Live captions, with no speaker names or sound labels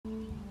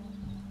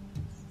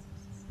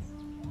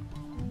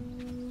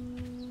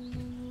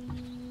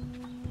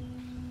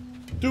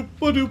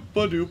Doopa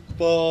doopa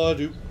doopa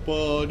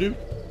doopa doop.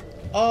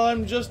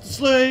 I'm just a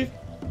slave.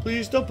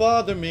 Please don't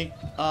bother me.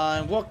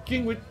 I'm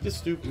walking with this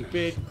stupid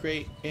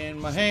crate in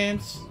my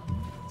hands.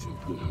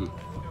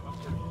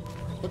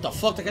 What the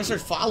fuck? That guy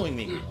started following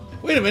me.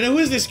 Wait a minute, who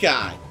is this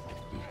guy?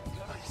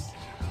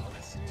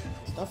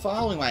 Stop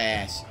following my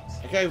ass.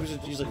 That guy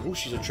he's like, oh,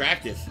 she's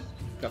attractive.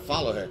 Gotta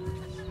follow her.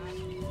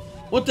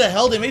 What the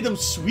hell? They made them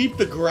sweep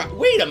the ground.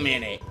 Wait a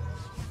minute.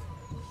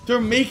 They're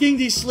making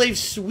these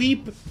slaves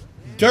sweep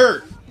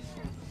dirt.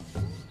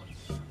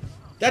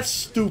 That's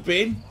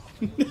stupid.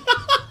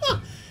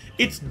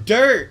 It's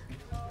dirt.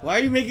 Why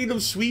are you making them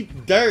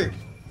sweep dirt?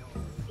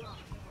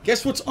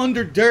 Guess what's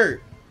under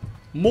dirt?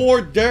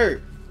 More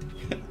dirt.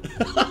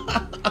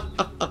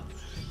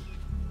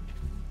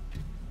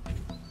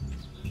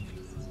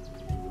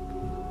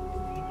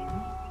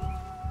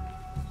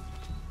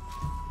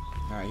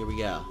 Alright, here we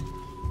go.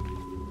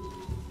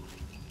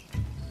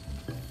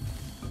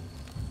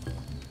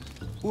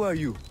 Who are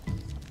you?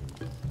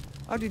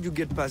 How did you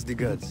get past the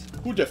guards?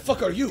 Who the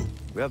fuck are you?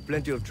 We have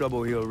plenty of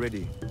trouble here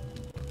already.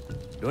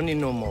 Don't need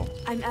no more.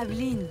 I'm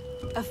Aveline,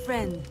 a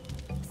friend.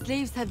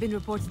 Slaves have been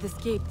reported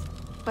escaped,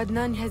 but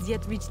none has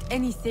yet reached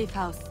any safe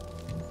house.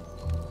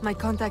 My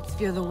contacts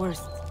fear the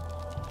worst.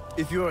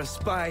 If you're a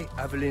spy,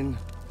 Aveline,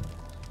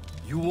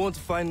 you won't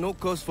find no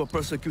cause for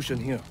persecution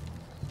here.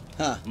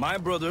 Huh. My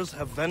brothers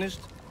have vanished,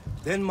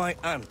 then my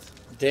aunt.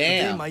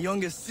 Damn. Then my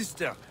youngest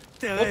sister,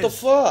 Therese. What the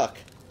fuck?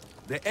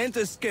 They ain't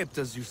escaped,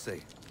 as you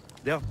say.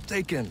 They're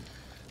taken.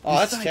 Oh,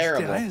 that's Besides,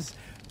 terrible. Therese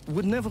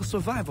would never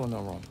survive on her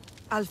own.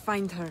 I'll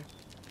find her.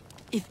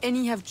 If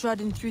any have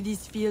trodden through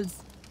these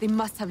fields, they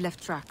must have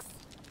left tracks.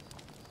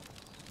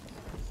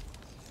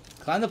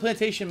 Climb the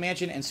plantation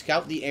mansion and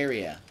scout the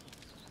area.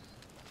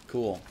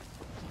 Cool.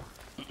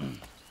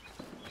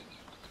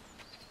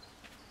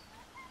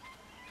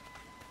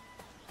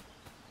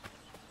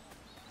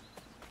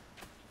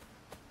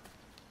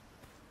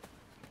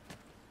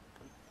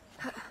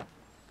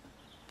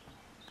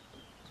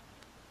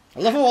 I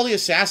love how all the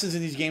assassins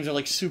in these games are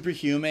like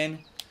superhuman.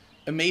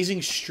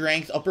 Amazing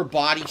strength, upper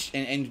body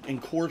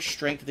and core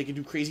strength that they can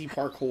do crazy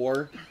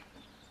parkour.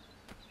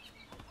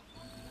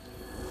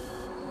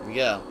 Here we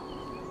go.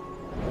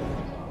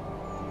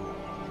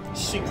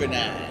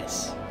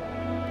 Synchronize.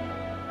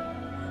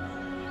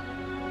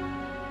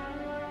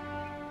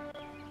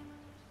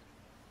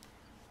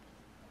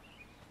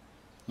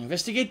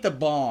 Investigate the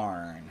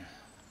barn.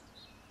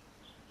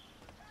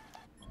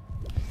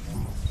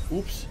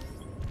 Oops.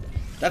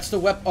 That's the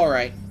weapon.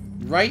 Alright.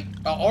 Right.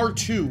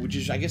 R2, which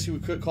is, I guess you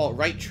could call it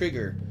right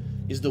trigger,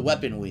 is the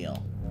weapon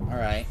wheel.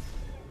 Alright.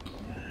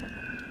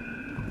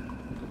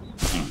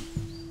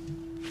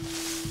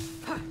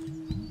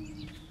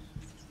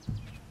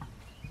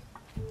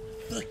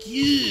 Fuck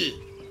you!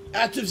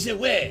 Out of the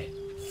way!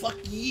 Fuck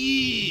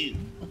you!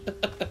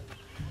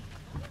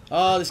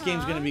 Oh, this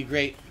game's gonna be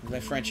great with my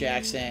French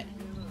accent.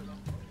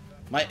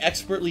 My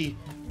expertly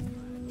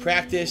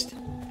practiced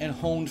and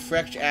honed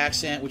French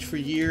accent, which for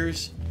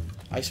years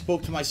I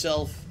spoke to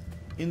myself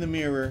in the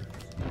mirror,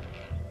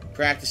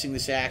 practicing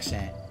this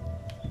accent.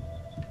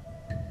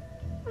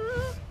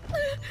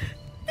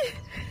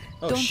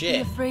 Oh, Don't shit.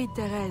 be afraid,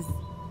 Therese.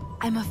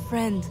 I'm a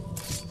friend.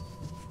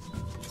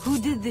 Who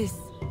did this?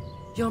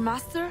 Your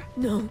master?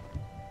 No.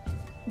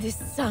 This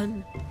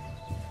son.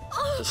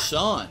 The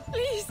son.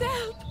 Please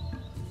help.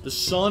 The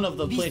son of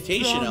the Be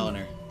plantation strong.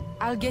 owner.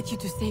 I'll get you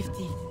to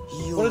safety.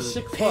 What a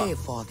sick pay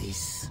fuck. for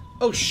this.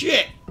 Oh,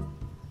 shit!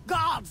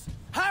 Guards,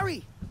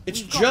 hurry!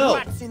 It's We've Joe.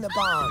 got rats in the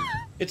barn.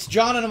 It's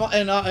John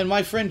and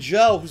my friend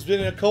Joe, who's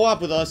been in a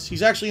co-op with us.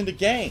 He's actually in the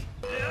game.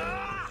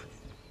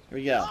 Here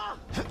we go.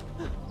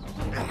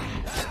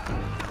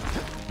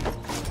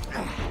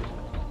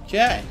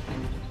 Okay.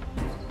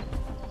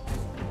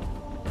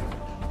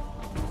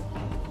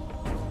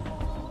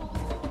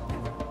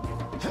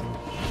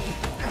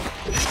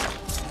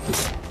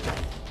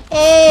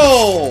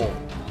 Oh!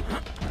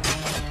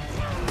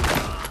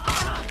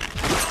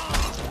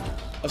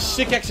 A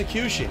sick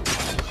execution.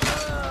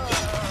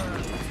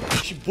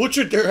 She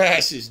butchered their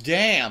asses.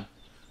 Damn.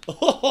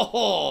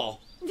 Oh.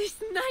 This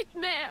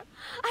nightmare.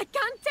 I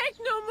can't take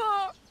no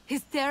more.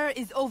 His terror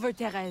is over,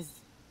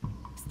 Therese.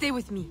 Stay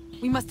with me.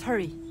 We must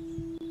hurry.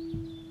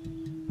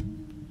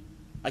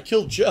 I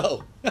killed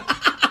Joe.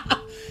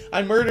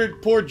 I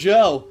murdered poor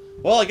Joe.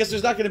 Well, I guess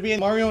there's not going to be any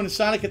Mario and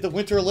Sonic at the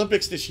Winter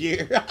Olympics this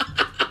year.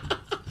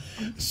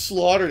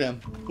 Slaughtered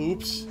him.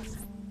 Oops.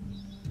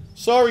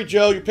 Sorry,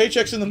 Joe. Your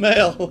paycheck's in the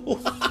mail.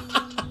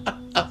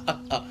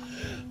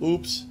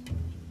 Oops.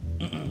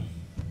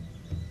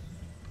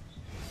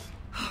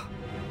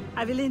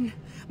 Aveline,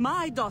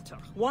 my daughter,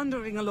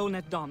 wandering alone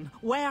at dawn.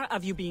 Where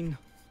have you been?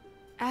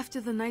 After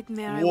the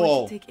nightmare, I Whoa.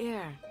 want to take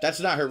air. That's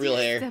not her real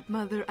hair.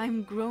 Stepmother,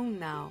 I'm grown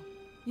now.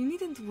 You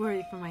needn't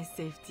worry for my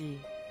safety.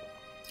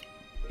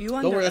 You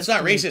Don't worry, that's not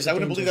underestimate racist. the I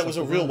wouldn't believe that dangers was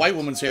a of the real world. white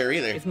woman's hair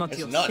either. If not That's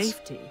your nuts.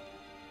 safety,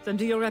 then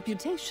to your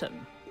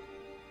reputation.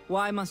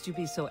 Why must you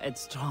be so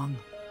headstrong?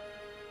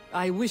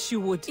 I wish you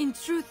would. In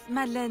truth,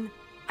 Madeleine,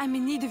 I'm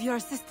in need of your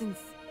assistance.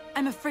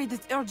 I'm afraid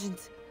it's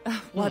urgent.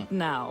 What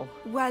now?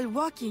 While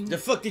walking, The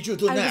fuck did you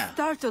do I was now?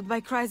 startled by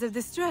cries of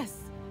distress.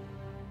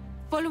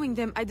 Following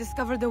them, I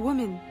discovered a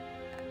woman,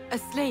 a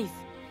slave,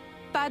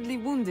 badly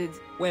wounded.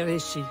 Where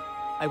is she?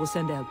 I will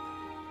send help.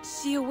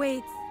 She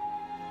awaits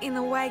in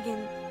a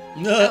wagon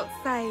No.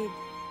 outside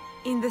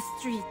in the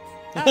street.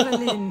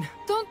 Evelyn!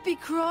 Don't be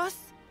cross.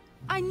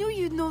 I knew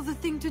you'd know the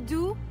thing to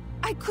do.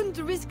 I couldn't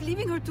risk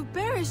leaving her to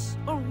perish,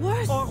 or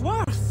worse. Or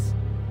worse!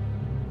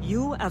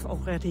 You have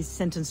already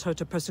sentenced her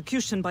to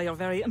persecution by your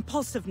very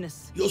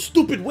impulsiveness. You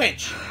stupid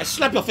wench! I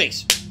slap your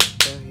face!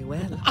 Very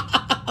well.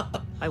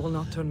 I will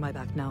not turn my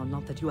back now,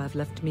 not that you have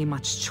left me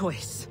much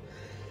choice.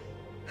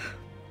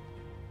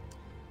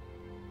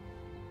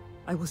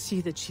 I will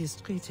see that she is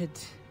treated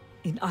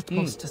in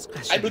utmost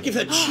discretion. I will give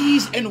her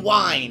cheese and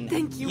wine.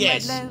 Thank you,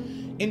 yes.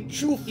 Madeleine. In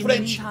true In the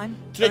French meantime,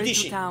 hurry to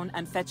tradition. town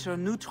and fetch her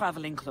new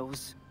traveling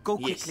clothes. Go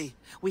Yes. quickly.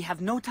 We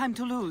have no time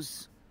to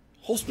lose.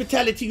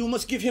 Hospitality, you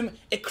must give him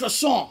a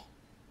croissant.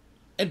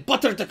 And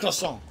butter the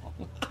croissant.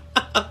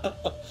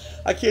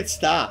 I can't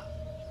stop.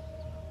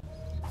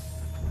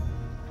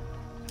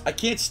 I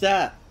can't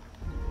stop.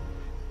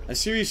 I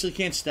seriously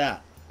can't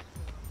stop.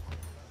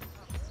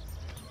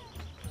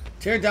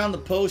 Tear down the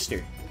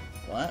poster.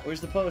 What?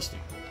 Where's the poster?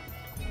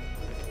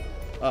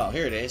 Oh,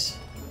 here it is.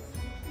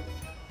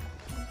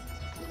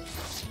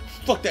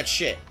 Fuck that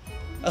shit.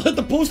 I thought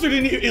the poster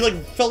didn't even, it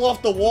like fell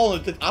off the wall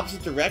in the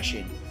opposite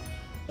direction.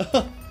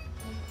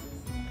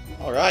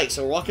 Alright,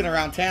 so we're walking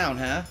around town,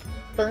 huh?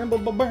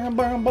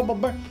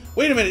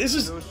 Wait a minute, this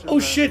is... Oh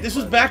shit, this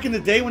was back in the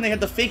day when they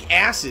had the fake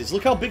asses.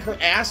 Look how big her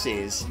ass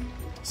is.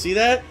 See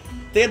that?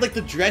 They had like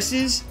the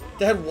dresses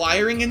that had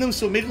wiring in them,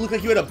 so it made it look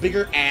like you had a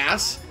bigger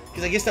ass.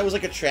 Because I guess that was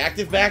like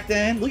attractive back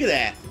then. Look at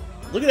that.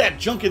 Look at that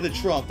junk in the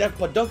trunk. That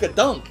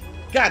padunka-dunk.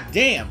 God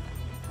damn.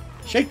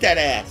 Shake that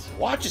ass.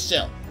 Watch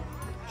yourself.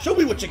 Show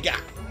me what you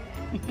got.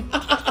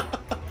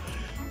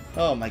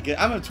 Oh my god.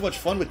 I'm having too much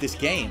fun with this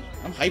game.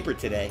 I'm hyper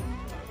today.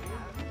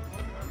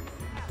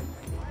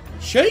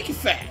 Shake it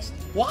fast.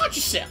 Watch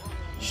yourself.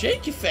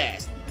 Shake it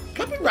fast.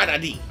 Copyright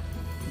ID.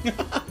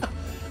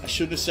 I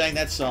shouldn't have sang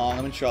that song.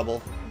 I'm in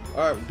trouble.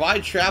 Alright, buy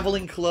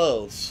traveling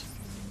clothes.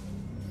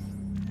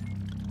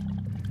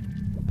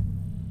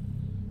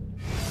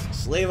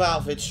 Slave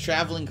outfits,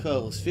 traveling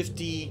clothes.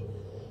 50...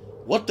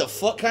 What the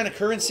fuck kind of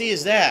currency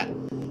is that?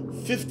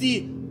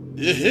 50...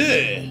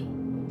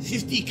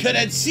 50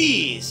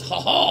 currencies. Ha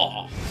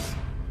ha.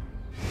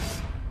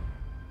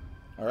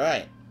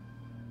 Alright.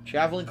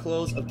 Traveling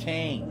clothes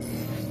obtained.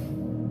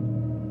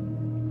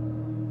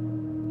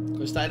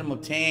 First item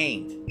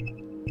obtained.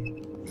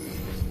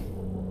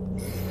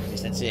 I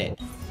guess that's it.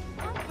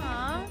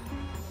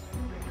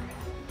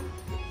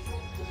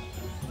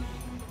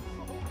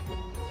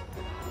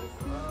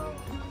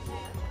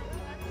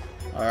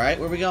 Alright,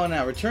 where are we going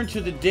now? Return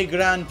to the De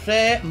Grand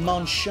Pré,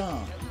 mon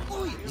champ.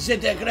 The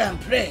De Grand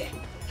Pré.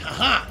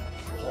 Haha.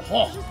 Ho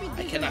ho.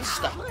 I cannot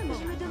stop.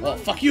 Well,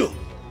 fuck you.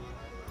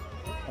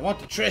 I want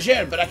the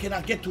treasure, but I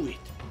cannot get to it.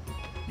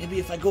 Maybe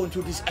if I go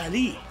into this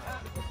alley.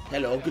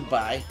 Hello,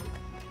 goodbye.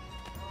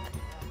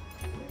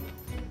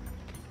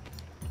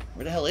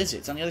 Where the hell is it?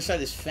 It's on the other side of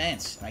this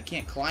fence. And I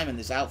can't climb in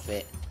this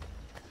outfit.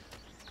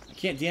 I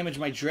can't damage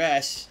my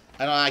dress.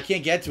 I don't know, I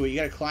can't get to it. You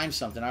gotta climb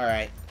something.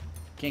 Alright.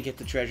 Can't get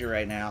the treasure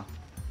right now.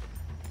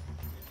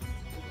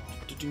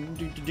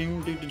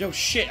 Oh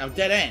shit, I'm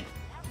dead end.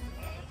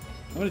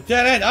 I'm at a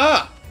dead end.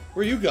 Ah!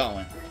 Where are you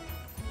going?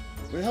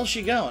 Where the hell's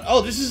she going?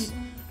 Oh,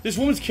 this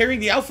woman's carrying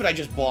the outfit I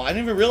just bought. I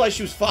didn't even realize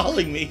she was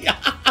following me.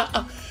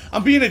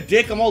 I'm being a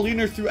dick. I'm all leading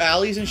her through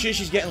alleys and shit.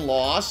 She's getting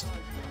lost.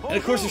 And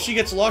of course, if she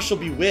gets lost, she'll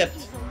be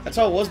whipped. That's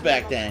how it was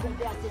back then.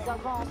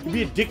 You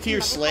be a dick to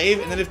your slave,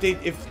 and then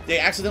if they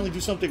accidentally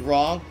do something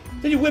wrong,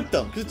 then you whip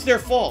them, because it's their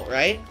fault,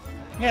 right?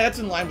 Yeah, that's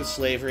in line with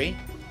slavery.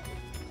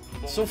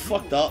 It's so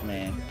fucked up,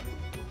 man.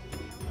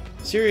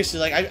 Seriously,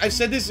 like, I've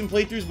said this in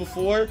playthroughs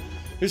before.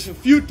 There's a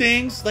few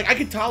things, like, I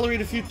could tolerate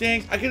a few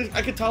things. I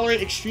could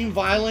tolerate extreme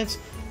violence.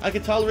 I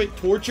could tolerate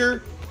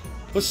torture.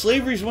 But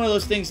slavery is one of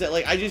those things that,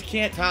 like, I just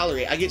can't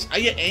tolerate. I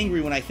get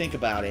angry when I think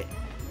about it.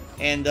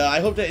 And I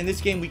hope that in this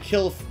game we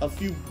kill a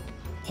few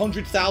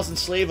 100,000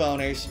 slave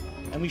owners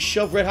and we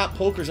shove red hot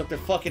pokers up their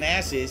fucking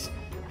asses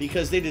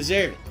because they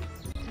deserve it.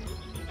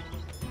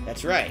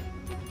 That's right.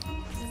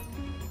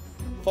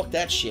 Fuck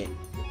that shit.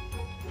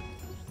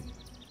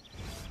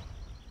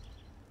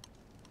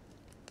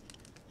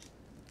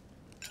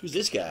 Who's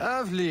this guy?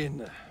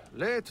 Aveline,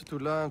 late to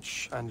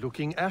lunch and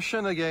looking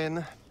ashen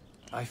again.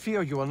 I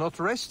fear you are not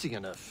resting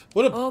enough.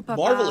 What a Oh,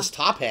 Papa. marvelous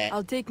top hat.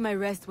 I'll take my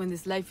rest when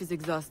this life is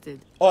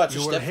exhausted. Oh, that's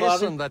You your will stepfather?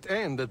 hasten that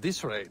end at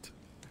this rate.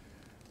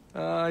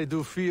 I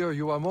do fear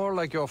you are more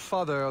like your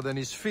father than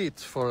is fit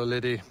for a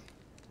lady.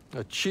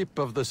 A chip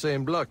of the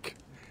same block.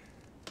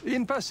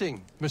 In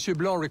passing, Monsieur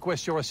Blanc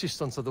requests your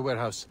assistance at the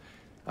warehouse.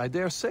 I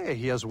dare say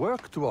he has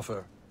work to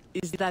offer.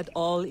 Is that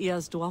all he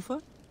has to offer?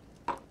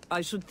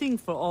 I should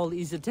think for all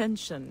his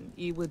attention,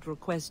 he would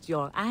request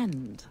your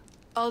hand.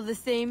 All the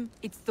same,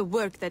 it's the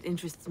work that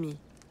interests me.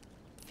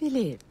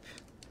 Philip,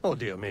 Oh,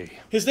 dear me.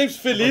 His name's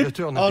By the Philippe?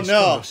 turn Oh of this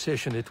no.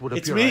 conversation, it would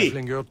It's appear me. I've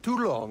lingered too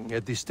long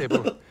at this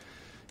table.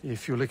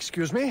 If you'll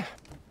excuse me.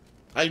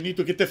 I need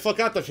to get the fuck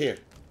out of here.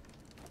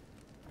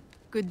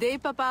 Good day,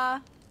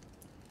 Papa.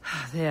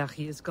 There,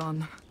 he is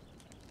gone.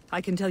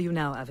 I can tell you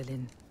now,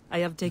 Evelyn. I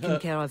have taken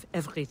care of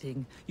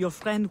everything. Your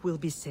friend will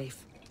be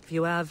safe. If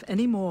you have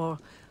any more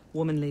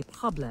womanly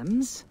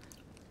problems,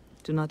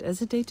 do not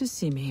hesitate to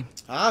see me.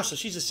 Ah, so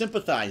she's a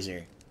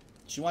sympathizer.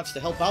 She wants to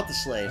help out the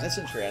slaves. That's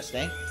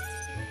interesting.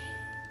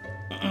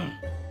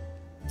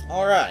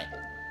 Alright.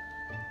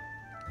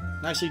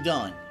 Nicely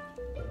done.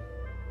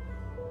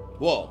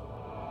 Whoa.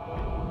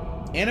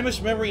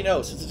 Animus memory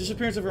notes. Since the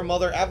disappearance of her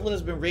mother, Evelyn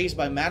has been raised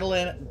by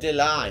Madeleine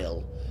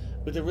Delisle.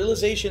 With the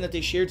realization that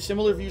they shared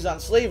similar views on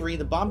slavery,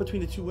 the bond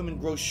between the two women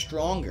grows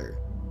stronger.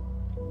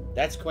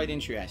 That's quite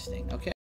interesting. Okay.